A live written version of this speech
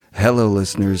Hello,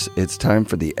 listeners. It's time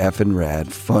for the FNRad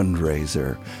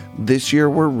Fundraiser. This year,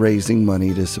 we're raising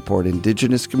money to support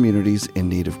Indigenous communities in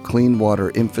need of clean water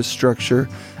infrastructure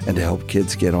and to help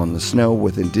kids get on the snow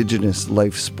with Indigenous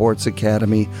Life Sports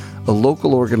Academy, a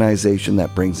local organization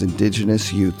that brings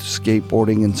Indigenous youth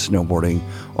skateboarding and snowboarding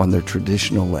on their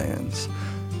traditional lands.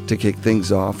 To kick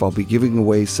things off, I'll be giving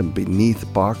away some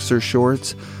Beneath boxer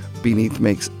shorts. Beneath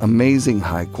makes amazing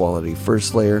high-quality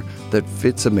first layer that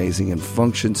fits amazing and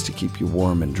functions to keep you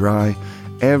warm and dry.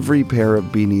 Every pair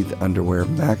of Beneath underwear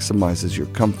maximizes your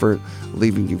comfort,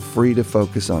 leaving you free to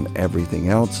focus on everything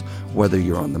else, whether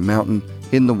you're on the mountain,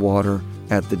 in the water,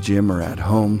 at the gym, or at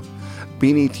home.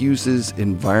 Beneath uses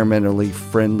environmentally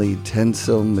friendly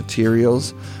Tencel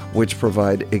materials, which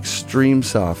provide extreme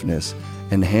softness,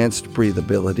 enhanced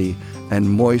breathability, and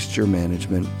moisture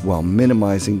management while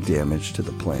minimizing damage to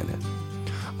the planet.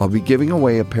 I'll be giving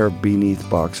away a pair of Beneath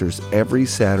boxers every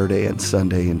Saturday and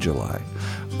Sunday in July.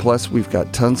 Plus, we've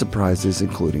got tons of prizes,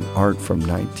 including art from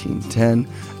 1910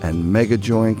 and Mega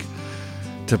Joink.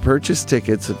 To purchase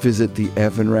tickets, visit the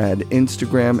FNRad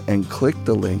Instagram and click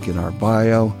the link in our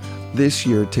bio. This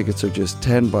year, tickets are just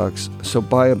 $10, so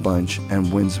buy a bunch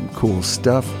and win some cool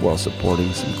stuff while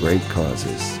supporting some great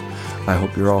causes. I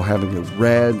hope you're all having a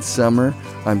rad summer.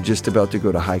 I'm just about to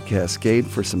go to High Cascade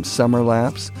for some summer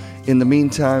laps. In the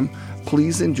meantime,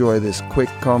 please enjoy this quick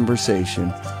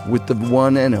conversation with the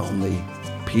one and only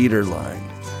Peter Line.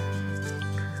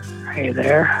 Hey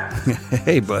there.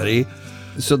 Hey, buddy.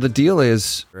 So the deal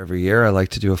is, every year I like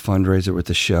to do a fundraiser with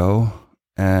the show,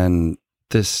 and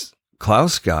this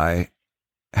Klaus guy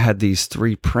had these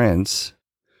 3 prints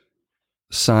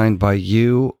signed by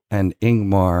you and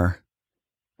Ingmar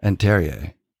and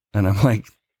Terrier. And I'm like,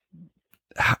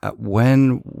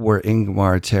 when were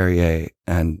Ingmar, Terrier,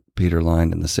 and Peter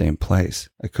Line in the same place?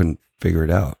 I couldn't figure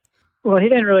it out. Well,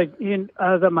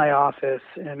 I was at my office,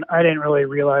 and I didn't really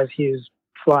realize he was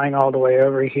flying all the way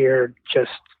over here just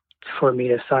for me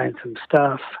to sign some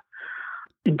stuff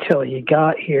until he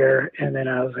got here. And then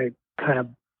I was like, kind of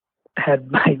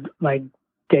had my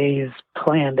days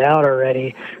planned out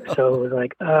already. So it was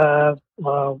like,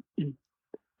 well,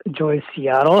 enjoy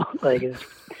Seattle. Like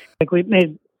we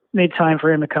made time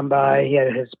for him to come by. He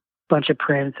had his bunch of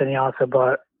prints, and he also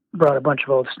brought a bunch of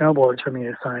old snowboards for me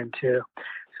to sign too.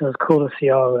 So it was cool to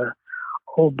see all the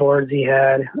old boards he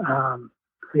had.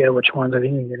 Yeah, which ones? I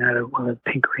think he even had one of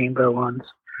the pink rainbow ones.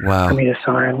 Wow. For me to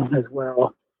sign as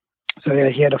well. So yeah,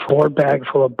 he had a Ford bag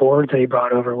full of boards that he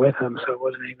brought over with him. So it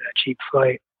wasn't even a cheap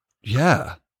flight.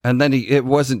 Yeah, and then it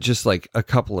wasn't just like a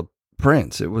couple of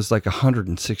prints. It was like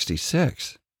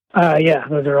 166. Yeah,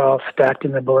 those are all stacked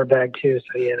in the board bag too.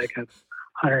 So yeah, like a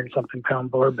 100-something pound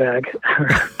board bag, or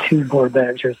 2 board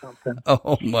bags or something.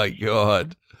 Oh my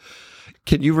God.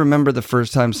 Can you remember the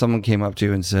first time someone came up to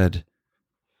you and said,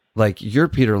 like, you're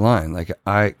Peter Line, like,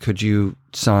 could you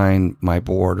sign my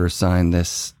board or sign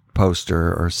this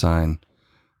poster or sign?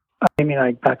 I mean,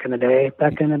 like back in the day?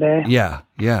 Yeah.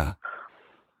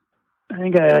 I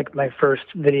think I like my first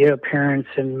video appearance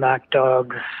in Mac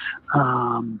Dog's,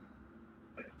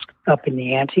 Up in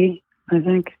the Ante, I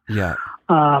think. Yeah.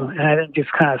 And I think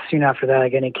just kind of soon after that,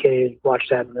 like any kid who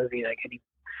watched that movie,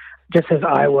 just as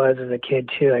I was as a kid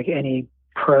too, like any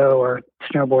pro or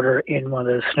snowboarder in one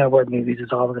of those snowboard movies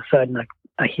is all of a sudden like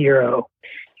a hero,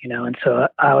 and so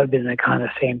I would have been the kind of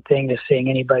same thing, just seeing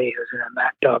anybody who's in a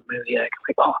Mac Dog movie, like,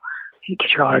 oh, you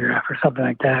get your autograph or something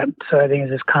like that. So I think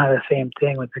it's just kind of the same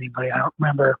thing with anybody. I don't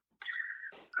remember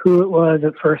who it was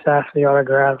that first asked for the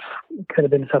autograph. It could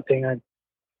have been something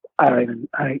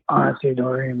I honestly don't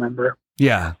remember.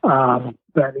 Yeah.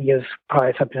 But I think it was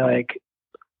probably something like,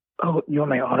 oh, you want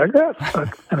my autograph?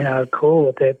 I mean, I was cool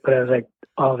with it, but I was like,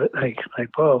 all of it, like,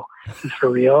 whoa, is this for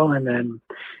real? And then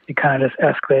it kind of just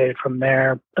escalated from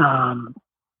there.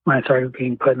 When I started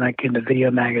being put into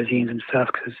video magazines and stuff,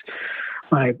 because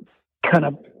my kind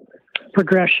of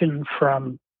progression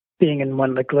from being in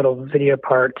one like little video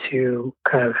part to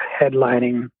kind of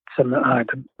headlining some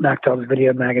the Mac Dog's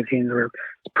video magazines were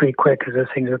pretty quick, because those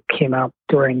things came out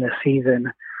during the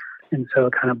season. And so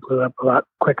it kind of blew up a lot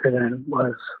quicker than it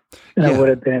was. And it would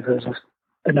have been if it was just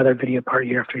another video part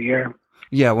year after year.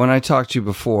 Yeah, when I talked to you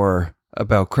before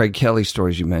about Craig Kelly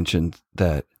stories, you mentioned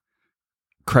that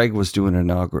Craig was doing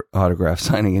an autograph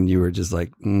signing and you were just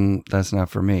like, that's not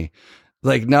for me.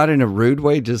 Like, not in a rude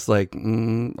way, just like, I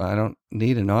don't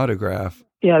need an autograph.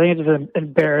 Yeah, I think it's just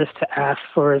embarrassed to ask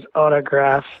for his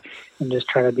autograph and just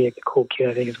try to be a cool kid,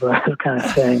 I think is what I was kind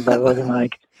of saying. But it wasn't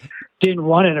like, didn't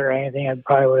want it or anything. I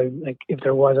probably would have, like, if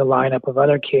there was a lineup of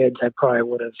other kids, I probably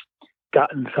would have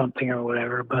gotten something or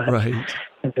whatever. But right.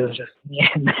 if it was just me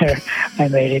in there, I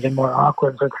made it even more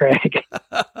awkward for Craig.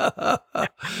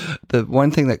 The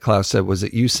one thing that Klaus said was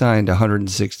that you signed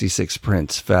 166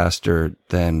 prints faster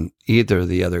than either of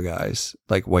the other guys,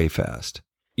 like way fast.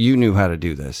 You knew how to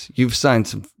do this. You've signed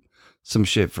some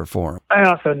shit for Forum. I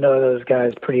also know those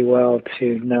guys pretty well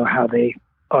to know how they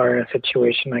are in a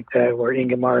situation like that, where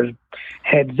Ingemar's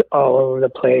head's all over the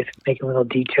place, making little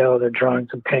details or drawing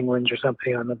some penguins or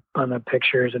something on the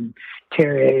pictures, and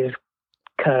Terrier's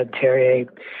kind of Terrier,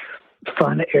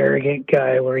 fun, arrogant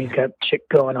guy where he's got shit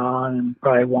going on and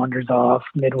probably wanders off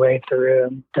midway through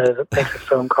and makes a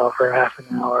phone call for half an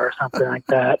hour or something like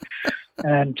that.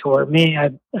 And toward me,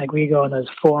 we go on those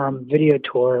Forum video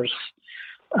tours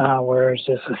where it's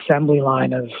this assembly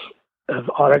line of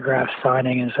autograph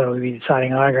signing, and so we'd be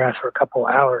signing autographs for a couple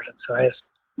hours, and so I just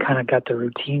kind of got the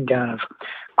routine down of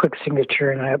quick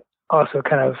signature, and I also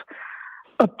kind of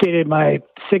updated my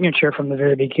signature from the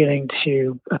very beginning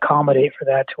to accommodate for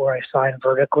that, to where I sign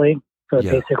vertically. So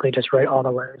basically just write all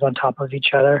the letters on top of each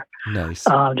other. Nice.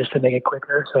 Just to make it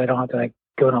quicker, so I don't have to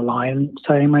go in a line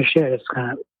signing my shit. It's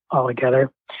kind of all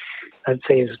together. It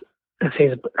saves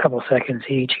a couple seconds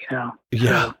each,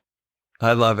 Yeah. So,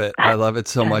 I love it. I love it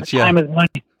so much. Yeah. Time is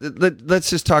money.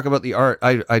 Let's just talk about the art.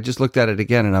 I just looked at it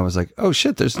again and I was like, oh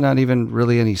shit, there's not even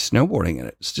really any snowboarding in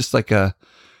it. It's just like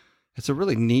it's a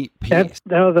really neat piece.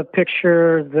 That was a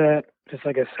picture just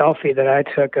like a selfie that I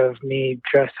took of me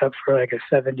dressed up for like a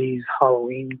 70s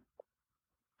Halloween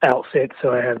outfit.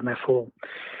 So I had my full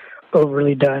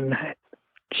overly done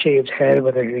shaved head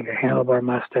with a handlebar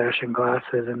mustache and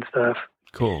glasses and stuff.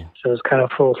 Cool. So it was kind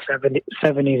of full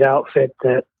 70s outfit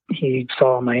that he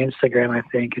saw on my Instagram, I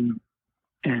think,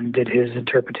 and did his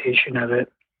interpretation of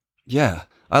it. Yeah.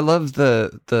 I love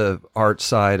the art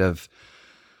side of,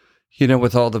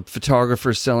 with all the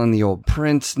photographers selling the old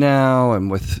prints now, and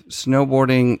with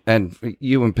snowboarding, and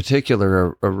you in particular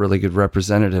are a really good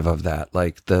representative of that.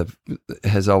 Like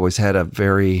has always had a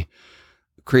very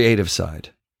creative side.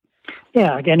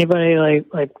 Yeah. Like anybody,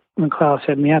 like when Klaus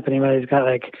hit me up, anybody's got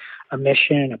like a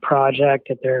mission, a project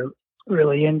that they're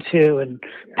really into and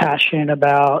passionate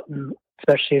about, and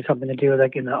especially something to do with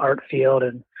like in the art field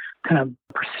and kind of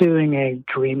pursuing a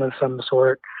dream of some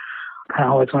sort. I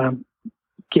always want to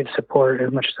give support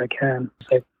as much as I can.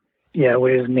 It's like,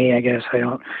 what is me? I guess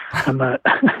I'm not,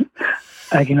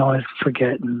 I can always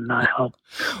forget and not help,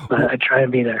 but I try to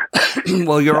be there.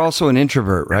 Well, you're also an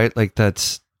introvert, right? Like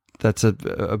that's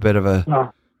a bit of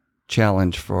a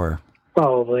challenge for.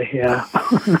 Probably, yeah.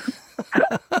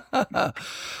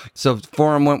 So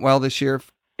Forum went well this year?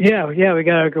 Yeah, we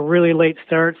got a really late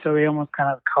start, so we almost kind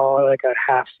of call it like a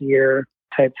half year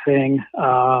type thing.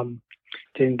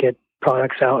 Didn't get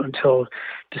products out until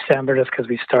December just because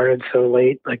we started so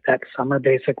late, like that summer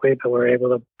basically, but we were able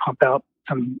to pump out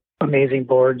some amazing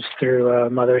boards through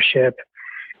Mothership.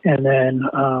 And then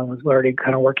was already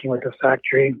kind of working with the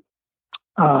factory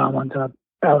on the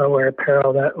outerwear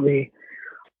apparel that we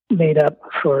made up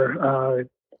for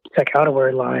Tech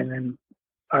outerwear line, and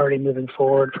already moving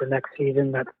forward for next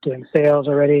season. That's doing sales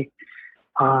already.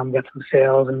 Got some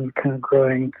sales and kind of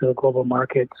growing to the global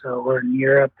market. So we're in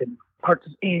Europe and parts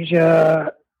of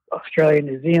Asia, Australia,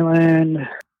 New Zealand,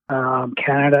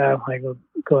 Canada. Like we're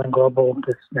going global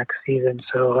this next season.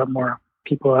 So a lot more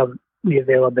people have the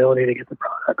availability to get the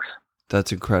products.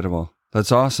 That's incredible.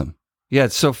 That's awesome. Yeah,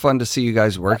 it's so fun to see you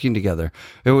guys working together.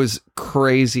 It was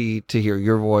crazy to hear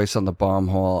your voice on the bomb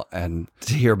hole and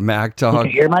to hear Mac talk.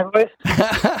 Did you hear my voice?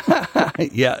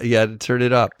 Yeah, to turn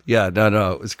it up. Yeah,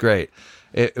 no, it was great.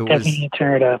 It Definitely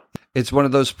turn it up. It's one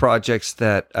of those projects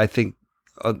that I think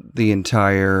the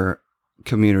entire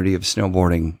community of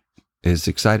snowboarding is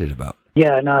excited about.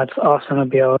 Yeah, no, it's awesome to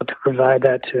be able to provide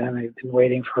that to them. They've been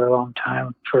waiting for a long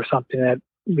time for something that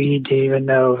we didn't even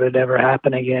know if it'd ever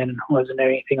happen again. Wasn't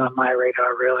anything on my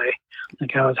radar, really.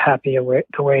 Like I was happy the way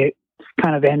it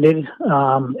kind of ended,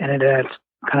 and it had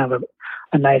kind of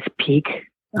a nice peak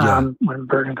when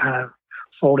Burton kind of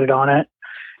folded on it.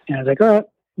 And I was like, oh,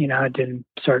 it didn't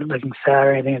start looking sad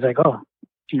or anything. It's like, oh,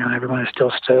 everyone is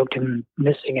still stoked and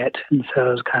missing it. And so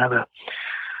it was kind of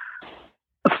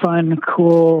a fun,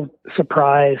 cool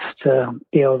surprise to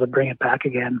be able to bring it back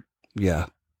again. Yeah.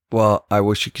 Well, I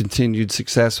wish you continued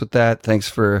success with that. Thanks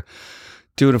for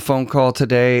doing a phone call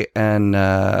today. And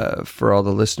for all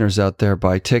the listeners out there,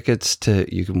 buy tickets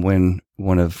you can win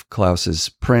one of Klaus's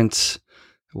prints,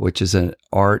 which is an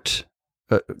art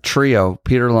trio: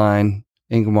 Peter Line,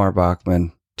 Ingemar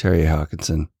Bachmann, Terry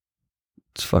Hawkinson.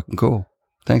 It's fucking cool.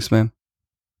 Thanks, man.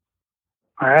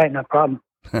 All right. No problem.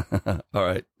 All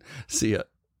right. See ya.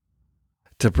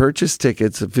 To purchase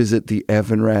tickets, visit the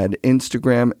FNRad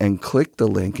Instagram and click the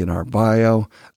link in our bio.